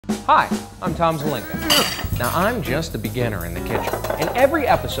Hi, I'm Tom Zelenka. Now, I'm just a beginner in the kitchen. In every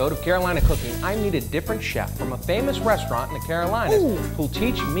episode of Carolina Cooking, I meet a different chef from a famous restaurant in the Carolinas who'll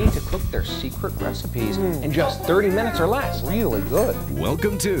teach me to cook their secret recipes in just 30 minutes or less. Really good.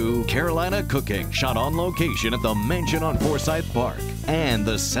 Welcome to Carolina Cooking, shot on location at the mansion on Forsyth Park and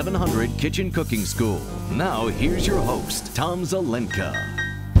the 700 Kitchen Cooking School. Now, here's your host, Tom Zelenka.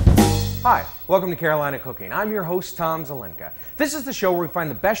 Hi, welcome to Carolina Cooking. I'm your host, Tom Zelenka. This is the show where we find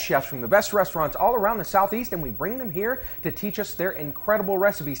the best chefs from the best restaurants all around the Southeast and we bring them here to teach us their incredible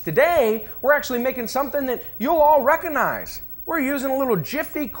recipes. Today, we're actually making something that you'll all recognize. We're using a little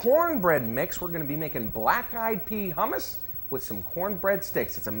Jiffy cornbread mix. We're going to be making black-eyed pea hummus with some cornbread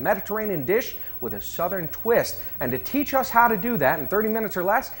sticks. It's a Mediterranean dish with a southern twist. And to teach us how to do that in 30 minutes or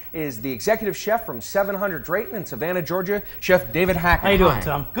less is the executive chef from 700 Drayton in Savannah, Georgia, Chef David Hackett. How you doing,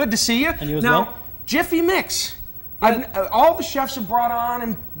 Tom? Good to see you. And you as now, well? Jiffy mix. All the chefs have brought on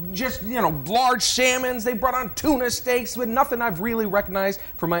and just, large salmons. They brought on tuna steaks, but nothing I've really recognized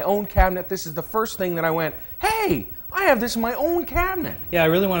for my own cabinet. This is the first thing that I went, hey, I have this in my own cabinet. Yeah, I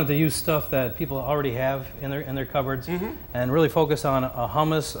really wanted to use stuff that people already have in their cupboards and really focus on a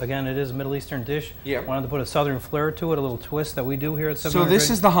hummus. Again, it is a Middle Eastern dish. Yeah. Wanted to put a southern flair to it, a little twist that we do here at 700. So this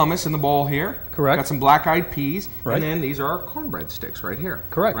is the hummus in the bowl here. Correct. Got some black-eyed peas. Right. And then these are our cornbread sticks right here.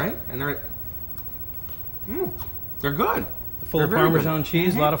 Correct. Right? And they're good. Full of Parmesan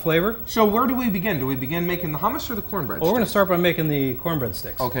cheese, a lot of flavor. So where do we begin? Do we begin making the hummus or the cornbread Well, we're going to sticks? start by making the cornbread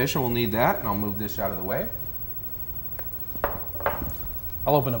sticks. Okay, so we'll need that, and I'll move this out of the way.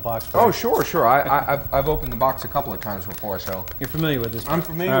 I'll open the box for Oh, you. sure. I've opened the box a couple of times before, so You're familiar with this? I'm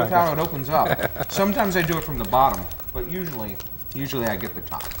familiar with how it opens up. Sometimes I do it from the bottom, but usually I get the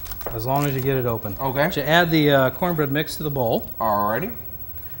top. As long as you get it open. Okay. So add the cornbread mix to the bowl. Alrighty.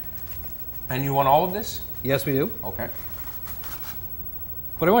 And you want all of this? Yes, we do. Okay.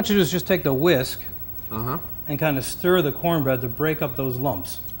 What I want you to do is just take the whisk and kind of stir the cornbread to break up those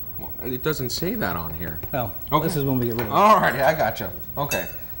lumps. Well, it doesn't say that on here. Well, Okay. this is when we get rid of it. Alrighty, I gotcha. Okay.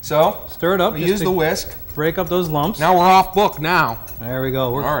 So, Stir it up. we just use to the whisk. break up those lumps. Now we're off book now. There we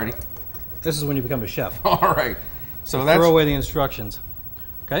go. Alrighty. This is when you become a chef. Alright. So that's... Throw away the instructions.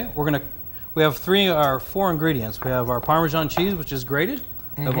 Okay, we have 4 ingredients. We have our Parmesan cheese, which is grated.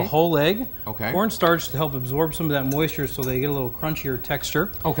 We have a whole egg. Okay. Cornstarch to help absorb some of that moisture so they get a little crunchier texture.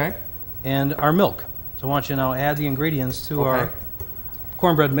 Okay. And our milk. So I want you to now add the ingredients to our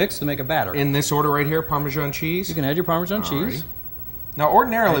cornbread mix to make a batter. In this order right here, Parmesan cheese. You can add your Parmesan Alrighty. cheese. Now,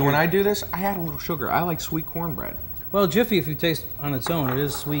 ordinarily, when I do this, I add a little sugar. I like sweet cornbread. Well, Jiffy, if you taste on its own, it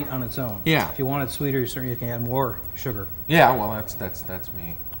is sweet on its own. Yeah. If you want it sweeter, you can add more sugar. Yeah, well, that's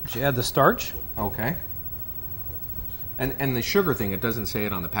me. But you add the starch. Okay. And the sugar thing, it doesn't say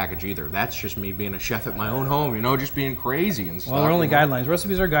it on the package either. That's just me being a chef at my own home, just being crazy and stuff. Well, they're only guidelines.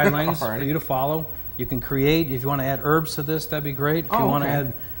 Recipes are guidelines Alrighty. for you to follow. You can create. If you want to add herbs to this, that'd be great. If you want to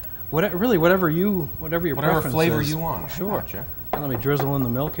add, whatever your preference flavor is. you want. Sure. Gotcha. Let me drizzle in the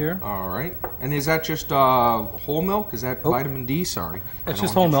milk here. All right. And is that just whole milk? Is that vitamin D? Sorry. It's I don't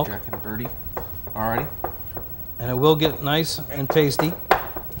just wanna whole get milk. you dirty. Alrighty. And it will get nice and tasty.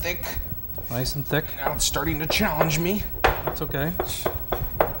 Thick. Nice and thick. Now it's starting to challenge me. That's okay.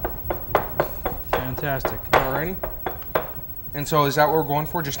 Fantastic. Alrighty. And so is that what we're going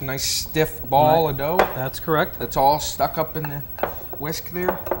for? Just a nice stiff ball of dough? That's correct. That's all stuck up in the whisk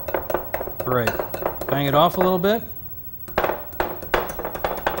there? Great. Bang it off a little bit.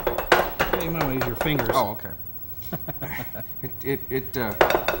 You might want to use your fingers. Oh, okay.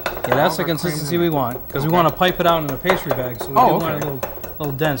 Yeah, that's the consistency we want, because we want to pipe it out in a pastry bag, so we do want it a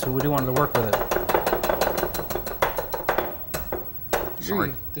little dense, but we do want to work with it.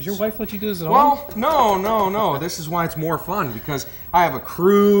 Sorry. Does your wife let you do this at home? Well, no. This is why it's more fun, because I have a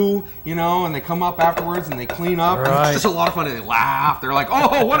crew, and they come up afterwards and they clean up. And it's just a lot of fun. And they laugh. They're like,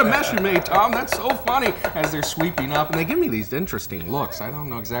 oh, what a mess you made, Tom. That's so funny, as they're sweeping up. And they give me these interesting looks. I don't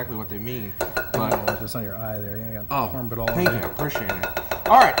know exactly what they mean. But Just on your eye there. You got cornbread all thank over you. I appreciate it.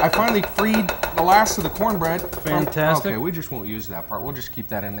 All right, I finally freed the last of the cornbread. Fantastic. Okay, we just won't use that part. We'll just keep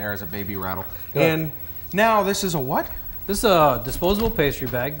that in there as a baby rattle. Good. And now this is a what? This is a disposable pastry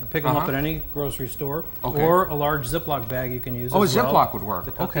bag. You can pick them up at any grocery store. Okay. Or a large Ziploc bag you can use Oh, a as well Ziploc would work.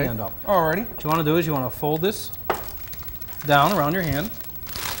 to cut Okay. the end up. Alrighty. What you want to do is you want to fold this down around your hand.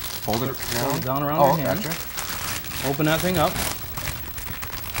 Fold it Fold it down around Oh, your hand. gotcha. Open that thing up.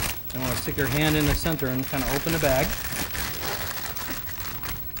 You want to stick your hand in the center and kind of open the bag.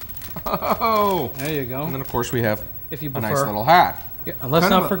 Oh. There you go. And then, of course, we have If you a prefer. nice little hat. Yeah, and let's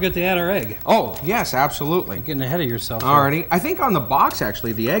not forget to add our egg. Oh, yes, absolutely. You're getting ahead of yourself. here. Alrighty. I think on the box,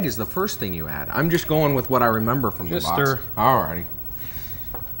 actually, the egg is the first thing you add. I'm just going with what I remember from Just the box. stir. Alrighty.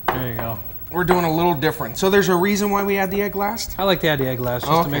 There you go. We're doing a little different. So there's a reason why we add the egg last? I like to add the egg last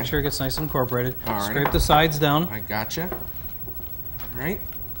just to make sure it gets nice and incorporated. Scrape the sides down. I gotcha. All right.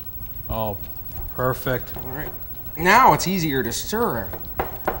 Oh, perfect. All right. Now it's easier to stir.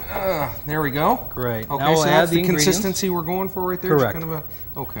 There we go. Great. Okay, now we'll so add that's the the consistency we're going for right there? Correct. Kind of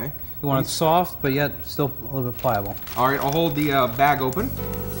okay. You want it soft, but yet still a little bit pliable. All right, I'll hold the bag open.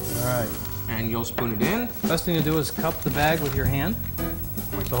 All right. And you'll spoon it in. Best thing to do is cup the bag with your hand.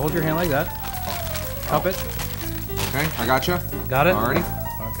 So hold your hand like that. Cup it. Okay, I gotcha. Got it? Alrighty.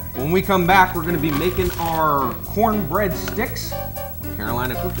 Okay. When we come back, we're going to be making our cornbread sticks with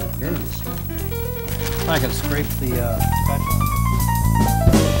Carolina cooking begins. I can scrape the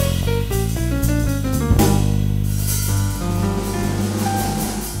spatula.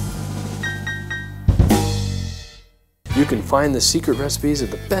 You can find the secret recipes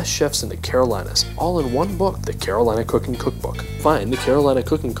of the best chefs in the Carolinas, all in one book, the Carolina Cooking Cookbook. Find the Carolina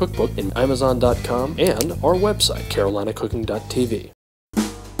Cooking Cookbook in Amazon.com and our website, carolinacooking.tv.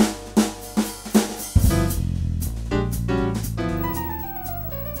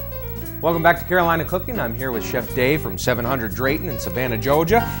 Welcome back to Carolina Cooking. I'm here with Chef Dave from 700 Drayton in Savannah,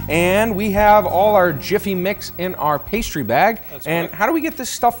 Georgia. And we have all our Jiffy mix in our pastry bag. That's and correct. how do we get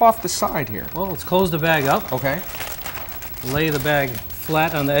this stuff off the side here? Well, let's close the bag up. Okay. Lay the bag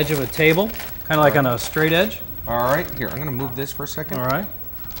flat on the edge of a table, kind of like on a straight edge. All right, here, I'm gonna move this for a second. All right.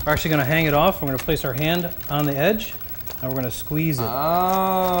 We're actually gonna hang it off. We're gonna place our hand on the edge, and we're gonna squeeze it.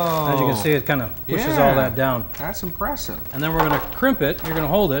 Oh. As you can see, it kind of pushes all that down. That's impressive. And then we're gonna crimp it. You're gonna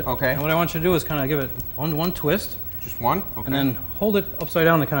hold it. Okay. And what I want you to do is kind of give it one twist, Just one? Okay. and then hold it upside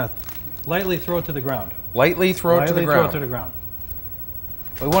down and kind of lightly throw it to the ground. lightly throw it to the Lightly throw ground. it to the ground.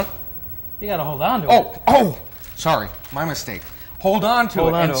 You gotta hold on to it. Oh, sorry, my mistake. Hold on to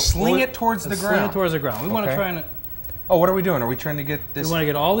it and sling it towards the ground. Sling it towards the ground. We want to try and Oh, what are we doing? Are we trying to get this? we want to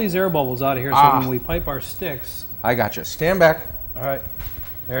get all these air bubbles out of here so when we pipe our sticks. I gotcha. Stand back. All right.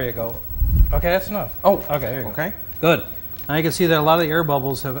 There you go. Okay, that's enough. Oh, okay, there you go. Okay. Good. Now you can see that a lot of the air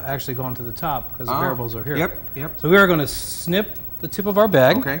bubbles have actually gone to the top because the air bubbles are here. Yep. So we are going to snip the tip of our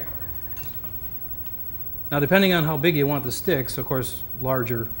bag. Okay. Now, depending on how big you want the sticks, of course,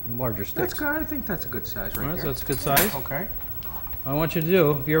 larger sticks. That's good. I think that's a good size right All right, there. so that's a good size. Okay. I want you to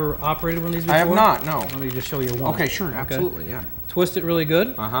do, have you ever operated one of these before? I have not, no. Let me just show you one. Okay, sure, absolutely, yeah. Twist it really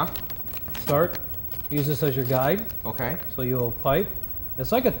good. Uh-huh. Start. Use this as your guide. Okay. So you'll pipe.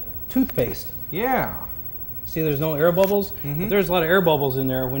 It's like a toothpaste. Yeah. See, there's no air bubbles. Mm-hmm. If there's a lot of air bubbles in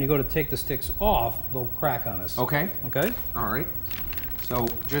there, when you go to take the sticks off, they'll crack on us. Okay. Okay? All right. So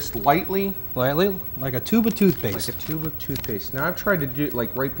just lightly. Lightly, like a tube of toothpaste. Like a tube of toothpaste. Now I've tried to do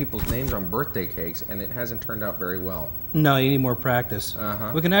write people's names on birthday cakes, and it hasn't turned out very well. No, you need more practice.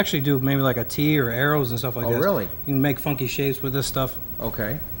 Uh-huh. We can actually do maybe like a T or arrows and stuff like Oh, that. really? You can make funky shapes with this stuff,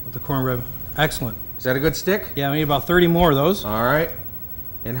 Okay. with the cornbread. Excellent. Is that a good stick? Yeah, we need about 30 more of those. All right.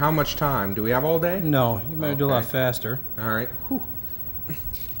 And how much time? Do we have all day? No, you might do a lot Okay. faster. All right. Whew.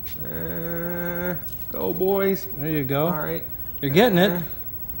 Go, boys. There you go. All right. You're getting it. A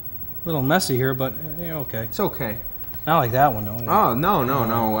little messy here, but you're okay. It's okay. Not like that one, though. Oh,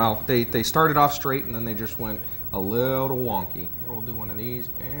 no. Well, they started off straight, and then they just went a little wonky. Here, we'll do one of these.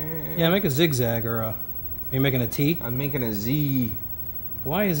 Yeah, make a zigzag or are you making a T? I'm making a Z.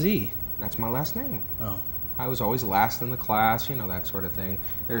 Why a Z? That's my last name. Oh. I was always last in the class, you know, that sort of thing.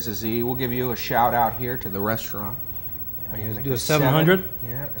 There's a Z. We'll give you a shout out here to the restaurant. Are you gonna Make do a 700?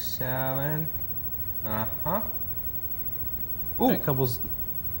 Yeah, a 7. Uh-huh. Ooh. Okay,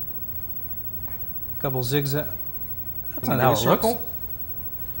 couple zigzag. That's Can not we how do it a circle?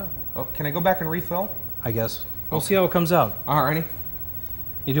 looks. Oh, can I go back and refill? I guess. We'll see how it comes out. Alrighty.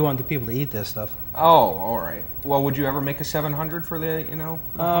 You do want the people to eat this stuff. Oh, all right. Well, would you ever make a 700 for the, you know?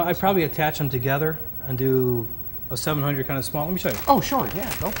 I'd probably attach them together and do a 700 kind of small. Let me show you. Oh, sure.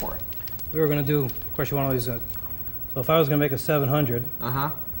 Yeah, go for it. We were going to do, of course, you want all these. So if I was going to make a 700,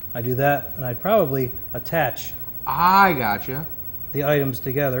 Uh-huh. I'd do that, and I'd probably attach I gotcha. the items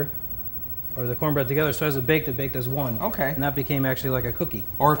together, or the cornbread together. So as it baked as one. Okay. And that became actually like a cookie.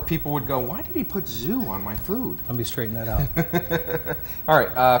 Or if people would go, why did he put zoo on my food? Let me straighten that out. All right,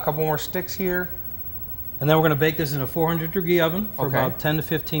 a couple more sticks here. And then we're going to bake this in a 400-degree oven for Okay. about 10 to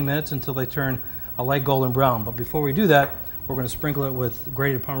 15 minutes until they turn a light golden brown. But before we do that, we're going to sprinkle it with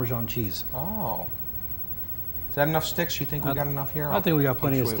grated Parmesan cheese. Oh. Is that enough sticks? You think we got enough here? I think we got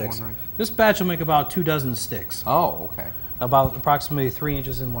plenty of punctuate sticks. one, right? This batch will make about 2 dozen sticks, Oh, okay. about approximately 3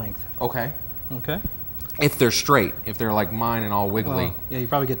 inches in length. Okay. Okay? If they're straight, if they're like mine and all wiggly. Well, yeah, you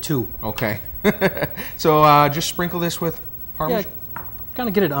probably get 2. Okay. So just sprinkle this with Yeah, Parmesan? kind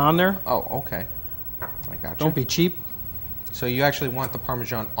of get it on there. Oh, okay. I gotcha. Don't be cheap. So you actually want the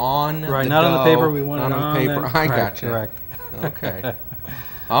Parmesan on Right, the not dough, on the paper. We want not it on on paper. there. I Right, gotcha. correct. Okay.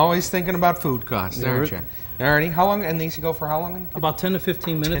 Always thinking about food costs, aren't you? Alrighty. How long? And these go for how long? About 10 to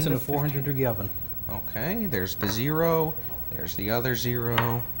 15 minutes 10 in to a 400 degree oven. Okay. There's the 0. There's the other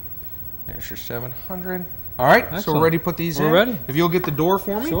 0. There's your 700. All right. So Excellent. we're ready to put these in. We're ready. If you'll get the door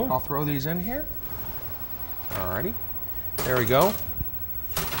for me, Sure. I'll throw these in here. Alrighty. There we go.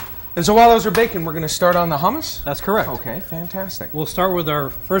 And so while those are baking, we're going to start on the hummus? That's correct. Okay, fantastic. We'll start with our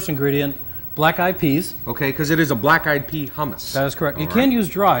first ingredient, black-eyed peas. Okay, because it is a black-eyed pea hummus. That is correct. You can use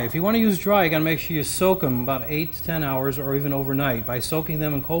dry. If you want to use dry, you got to make sure you soak them about 8 to 10 hours or even overnight. By soaking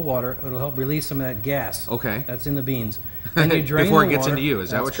them in cold water, it'll help release some of that gas Okay. that's in the beans. Then you drain Before the it gets water. into you.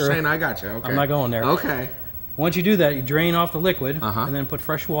 Is that That's what you're correct. saying? I got you. Okay. I'm not going there. Okay. Once you do that, you drain off the liquid Uh-huh. and then put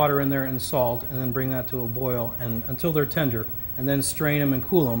fresh water in there and salt and then bring that to a boil and until they're tender and then strain them and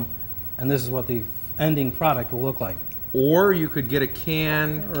cool them. And this is what the ending product will look like. Or you could get a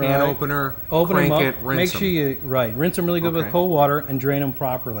can Right. opener, Open crank them up. it, rinse Make them. sure you rinse them really good Okay. with cold water and drain them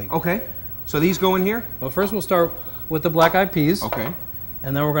properly. Okay. So these go in here? Well, first we'll start with the black-eyed peas. Okay.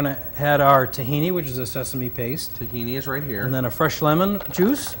 And then we're going to add our tahini, which is a sesame paste. Tahini is right here. And then a fresh lemon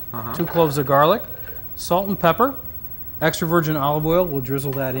juice, Uh-huh. 2 cloves of garlic, salt and pepper, extra virgin olive oil. We'll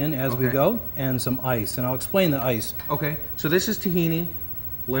drizzle that in as we Okay. go, and some ice. And I'll explain the ice. Okay. So this is tahini,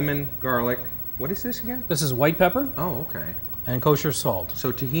 lemon, garlic. What is this again? This is white pepper Oh, okay. and kosher salt.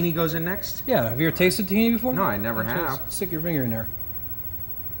 So tahini goes in next? Yeah, have you ever tasted tahini before? No, I never Just have. Stick your finger in there.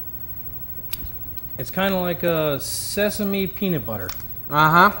 It's kind of like a sesame peanut butter.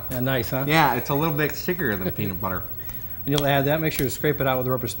 Uh-huh. Yeah, nice, huh? Yeah, it's a little bit stickier than peanut butter. And you'll add that. Make sure to scrape it out with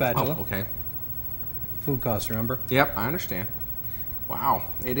a rubber spatula. Oh, okay. Food costs, remember? Yep, I understand. Wow,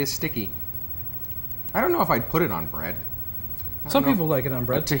 it is sticky. I don't know if I'd put it on bread. Some people like it on A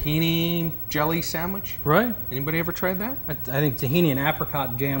bread. tahini jelly sandwich? Right? Anybody ever tried that? I think tahini and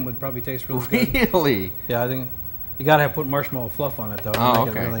apricot jam would probably taste really good. Really? Yeah, I think you gotta put marshmallow fluff on it though. to Oh,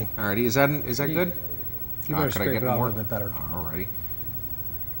 make it okay. really, Alrighty, is that good? you better Could I scrape get it out more? a little bit better. Alrighty.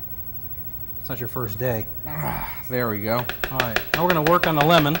 It's not your first day. There we go. All right, now we're gonna work on the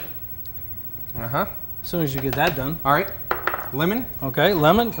lemon. Uh-huh. As soon as you get that done. All right. Lemon? Okay,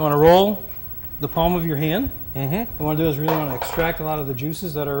 lemon. You want to roll the palm of your hand. Mm-hmm. What you want to do is really want to extract a lot of the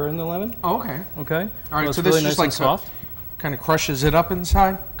juices that are in the lemon. Oh, okay. Okay. All right, it's so this really is just nice like and soft. kind of crushes it up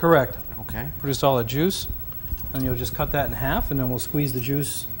inside? Correct. Okay. Produce all the juice, and you'll just cut that in half, and then we'll squeeze the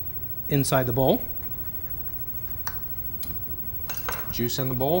juice inside the bowl. Juice in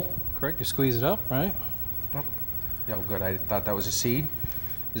the bowl? Correct. You squeeze it up, right? Yeah, oh, good. I thought that was a seed.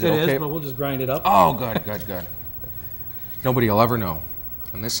 Is It it okay? is, but we'll just grind it up. Oh, good, good, good. Nobody will ever know.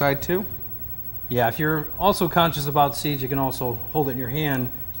 On this side, too? Yeah, if you're also conscious about seeds, you can also hold it in your hand,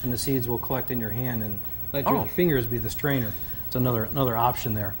 and the seeds will collect in your hand, and let your Oh. fingers be the strainer. It's another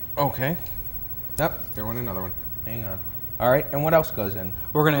option there. Okay. Yep, there went another one. Hang on. All right, and what else goes in?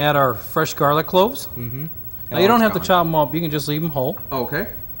 We're going to add our fresh garlic cloves. Mm-hmm. Now, you don't have to chop them up. You can just leave them whole. Okay.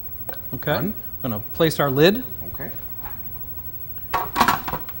 Okay. Done. I'm going to place our lid, Okay.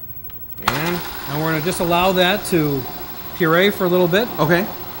 And, and we're going to just allow that to puree for a little bit okay.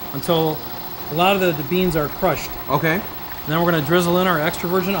 until a lot of the beans are crushed. Okay. And then we're going to drizzle in our extra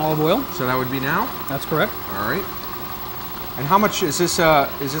virgin olive oil. So that would be now? That's correct. All right. And how much is this a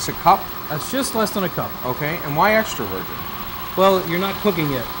cup? That's just less than a cup. Okay. And why extra virgin? Well, you're not cooking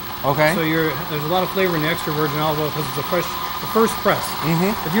yet. Okay. So there's a lot of flavor in the extra virgin olive oil because it's the first press.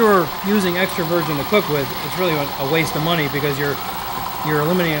 Mm-hmm. If you were using extra virgin to cook with, it's really a waste of money because you're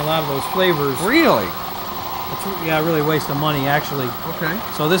eliminating a lot of those flavors. Really? It's really a waste of money actually. Okay.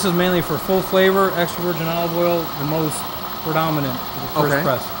 So this is mainly for full flavor, extra virgin olive oil, the most predominant for the first Okay.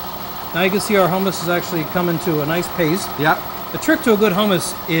 press. Now you can see our hummus is actually coming to a nice paste. Yep. The trick to a good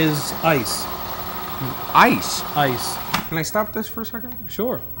hummus is ice. Ice. Ice. Can I stop this for a second?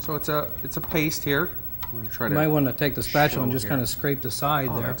 Sure. So it's a paste here. I'm gonna try You to. might want to take the spatula show and just here. kind of scrape the side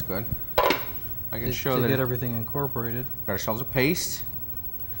Oh, there that's good. I can to show that. get everything incorporated. Got ourselves a paste.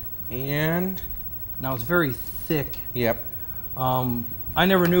 And Now it's very thick. yep. I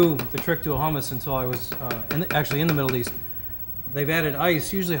never knew the trick to a hummus until I was actually in the Middle East. They've added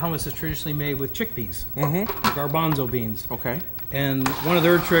ice. Usually hummus is traditionally made with chickpeas, Mm-hmm. garbanzo beans. Okay. And one of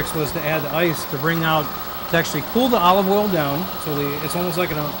their tricks was to add the ice to bring out, to actually cool the olive oil down, so it's almost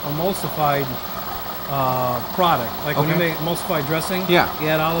like an emulsified product. Like when you Okay. make emulsified dressing, Yeah. you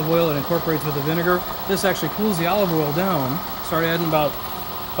add olive oil, it incorporates with the vinegar. This actually cools the olive oil down. Start adding about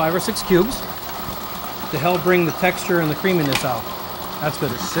 5 or 6 cubes to help bring the texture and the creaminess out. That's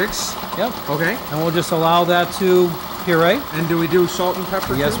good. 6. Yep. Okay. And we'll just allow that to puree. And do we do salt and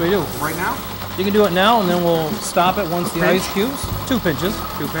pepper? Yes, too? we do. Right now? You can do it now, and then we'll stop it once the ice cubes. 2 pinches.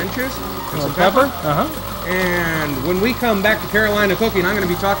 2 pinches. And some pepper. And when we come back to Carolina Cooking, I'm going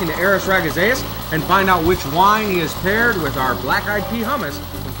to be talking to Aris Ragazeas and find out which wine he has paired with our black-eyed pea hummus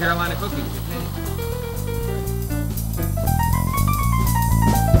from Carolina Cooking.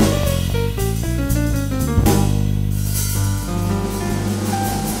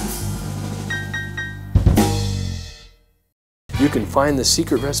 You can find the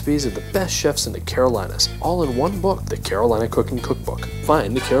secret recipes of the best chefs in the Carolinas, all in one book, the Carolina Cooking Cookbook.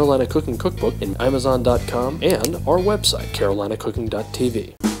 Find the Carolina Cooking Cookbook in Amazon.com and our website,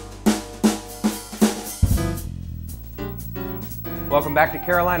 carolinacooking.tv. Welcome back to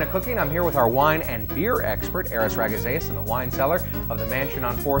Carolina Cooking. I'm here with our wine and beer expert, Aris Ragazeas, and the wine cellar of the mansion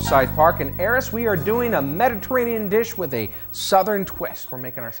on Forsyth Park. And Aris, we are doing a Mediterranean dish with a southern twist. We're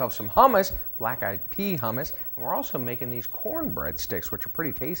making ourselves some hummus, black-eyed pea hummus, and we're also making these cornbread sticks, which are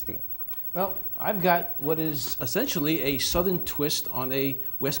pretty tasty. Well, I've got what is essentially a southern twist on a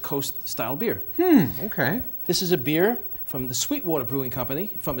West Coast style beer. Okay. This is a beer from the Sweetwater Brewing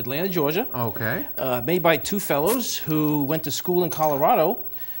Company from Atlanta, Georgia. Okay. Made by 2 fellows who went to school in Colorado,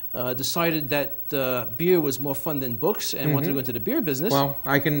 decided that beer was more fun than books and wanted to go into the beer business. Well,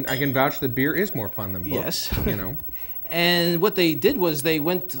 I can vouch that beer is more fun than books. Yes. You know. And what they did was they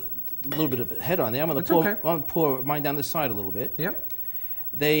went a little bit of a head on there. I'm going to pour mine down the side a little bit. Yep.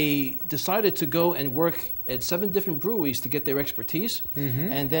 They decided to go and work at 7 different breweries to get their expertise,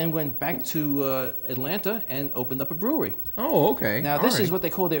 and then went back to Atlanta and opened up a brewery. Oh, okay. Now this is what they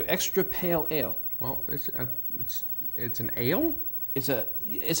call their extra pale ale. Well, it's an ale. It's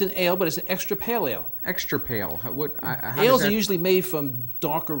an ale, but it's an extra pale ale. Extra pale. How Ales are usually made from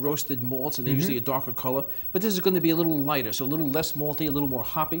darker roasted malts, and they're usually a darker color. But this is going to be a little lighter, so a little less malty, a little more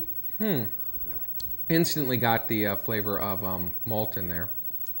hoppy. Instantly got the flavor of malt in there.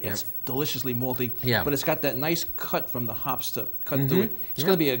 It's deliciously malty, yeah. But it's got that nice cut from the hops to cut through it. It's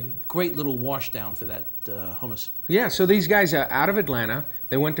going to be a great little wash down for that hummus. Yeah, so these guys are out of Atlanta.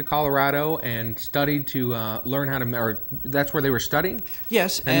 They went to Colorado and studied to learn how to, or that's where they were studying?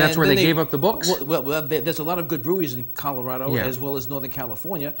 Yes. And that's where they gave up the books? Well, there's a lot of good breweries in Colorado as well as Northern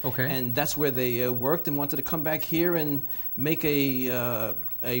California. Okay. And that's where they worked and wanted to come back here and make a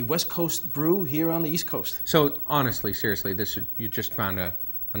West Coast brew here on the East Coast. So honestly, seriously, you just found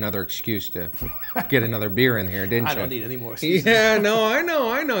another excuse to get another beer in here, didn't you? I don't need any more excuses. Yeah, no, I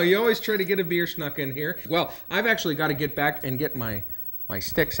know. You always try to get a beer snuck in here. Well, I've actually got to get back and get my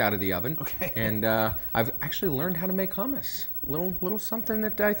sticks out of the oven. Okay. And I've actually learned how to make hummus. Little something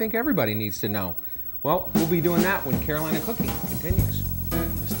that I think everybody needs to know. Well, we'll be doing that when Carolina Cooking continues. I'm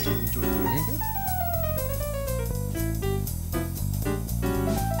going to stay and enjoy the beer.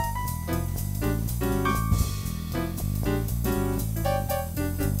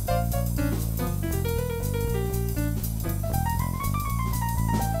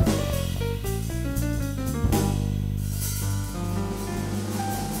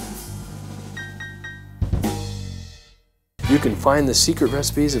 You can find the secret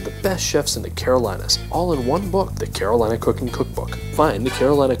recipes of the best chefs in the Carolinas, all in one book, the Carolina Cooking Cookbook. Find the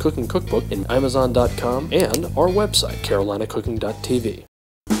Carolina Cooking Cookbook in Amazon.com and our website, carolinacooking.tv.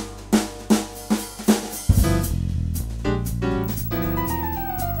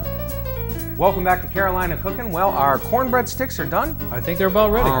 Welcome back to Carolina Cooking. Well, our cornbread sticks are done. I think they're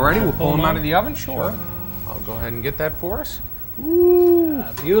about ready. Alrighty, we'll pull them out of the oven. Sure. I'll go ahead and get that for us. Ooh.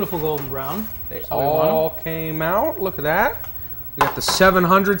 Beautiful golden brown. They all came out. Look at that. We got the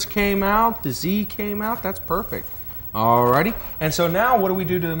 700s came out. The Z came out. That's perfect. Alrighty. And so now what do we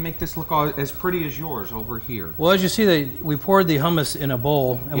do to make this look as pretty as yours over here? Well, as you see, we poured the hummus in a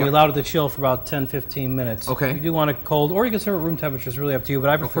bowl and we allowed it to chill for about 10-15 minutes. Okay. You do want it cold, or you can serve it room temperature. It's really up to you, but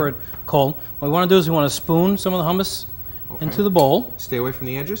I prefer it cold. What we want to do is we want to spoon some of the hummus into the bowl. Stay away from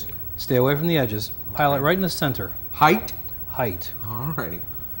the edges? Stay away from the edges. Pile it right in the center. Height? Height. Alrighty.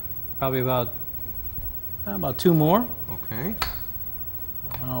 Probably about 2 more. Okay.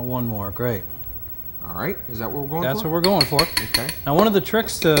 One more. Great. All right. Is that what we're going for? That's what we're going for. Okay. Now, one of the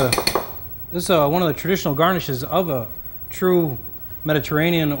tricks to this is one of the traditional garnishes of a true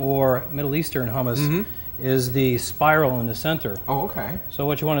Mediterranean or Middle Eastern hummus is the spiral in the center. Oh, okay. So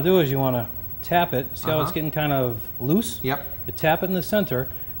what you want to do is you want to tap it. See how it's getting kind of loose? Yep. You tap it in the center,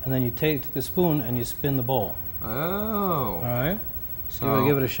 and then you take the spoon and you spin the bowl. Oh. All right. So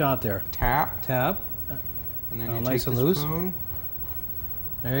give it a shot there. Tap. Tap. And then you nice take and the loose. spoon.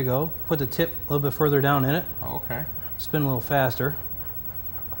 There you go. Put the tip a little bit further down in it. Oh, okay. Spin a little faster.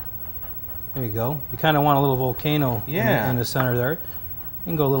 There you go. You kind of want a little volcano in the center there. You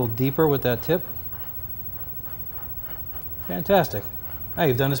can go a little deeper with that tip. Fantastic. Hey,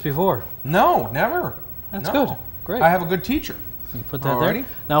 you've done this before. No, never. That's No. good. Great. I have a good teacher. You put that Alrighty. there.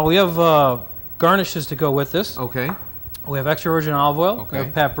 Now we have garnishes to go with this. Okay. We have extra virgin olive oil. Okay. We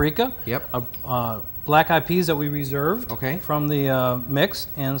have paprika. Yep. Black eyed peas that we reserved. Okay. From the mix,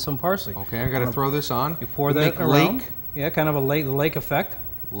 and some parsley. Okay, I got to throw this on. You pour that Make around. lake. Yeah, kind of a lake effect.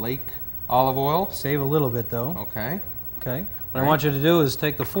 Lake olive oil. Save a little bit though. Okay. Okay. What I want you to do is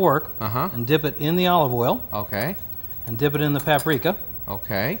take the fork and dip it in the olive oil. Okay. And dip it in the paprika.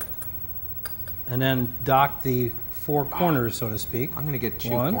 Okay. And then dock the four corners, so to speak. I'm going to get 2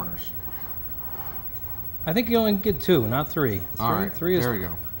 corners. I think you only get 2, not 3. All right. Three is, there we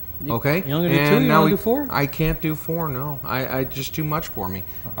go. Okay. You only do 2? You want to do 4? I can't do 4, no. I just too much for me.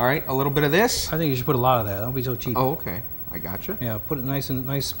 All right, a little bit of this. I think you should put a lot of that. Don't be so cheap. Oh, okay. I gotcha. Yeah, put it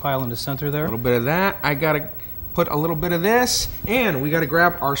nice pile in the center there. A little bit of that. I got to put a little bit of this. And we got to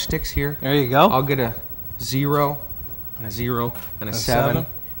grab our sticks here. There you go. I'll get a 0 and a 0 and a 7.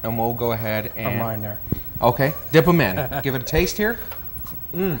 And we'll go ahead and... mine there. Okay, dip them in. Give it a taste here.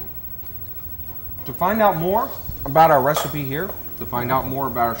 To find out more about our recipe here, to find out more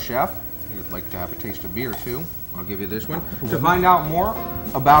about our chef, you'd like to have a taste of beer too, I'll give you this one. To find out more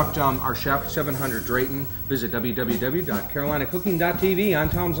about our chef, 700 Drayton, visit www.carolinacooking.tv. I'm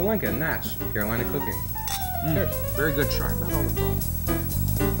Tom Zelenka, and that's Carolina Cooking. Cheers. Very good. Try that on the phone.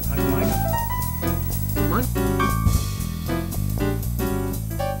 Mine?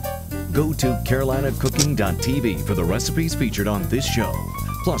 Go to carolinacooking.tv for the recipes featured on this show.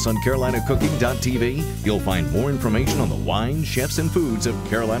 Plus, on carolinacooking.tv, you'll find more information on the wines, chefs, and foods of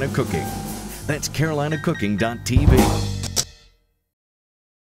Carolina Cooking. That's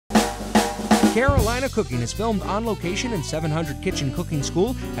carolinacooking.tv. Carolina Cooking is filmed on location in 700 Kitchen Cooking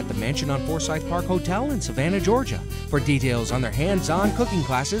School at the Mansion on Forsyth Park Hotel in Savannah, Georgia. For details on their hands-on cooking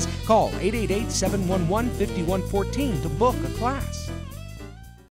classes, call 888-711-5114 to book a class.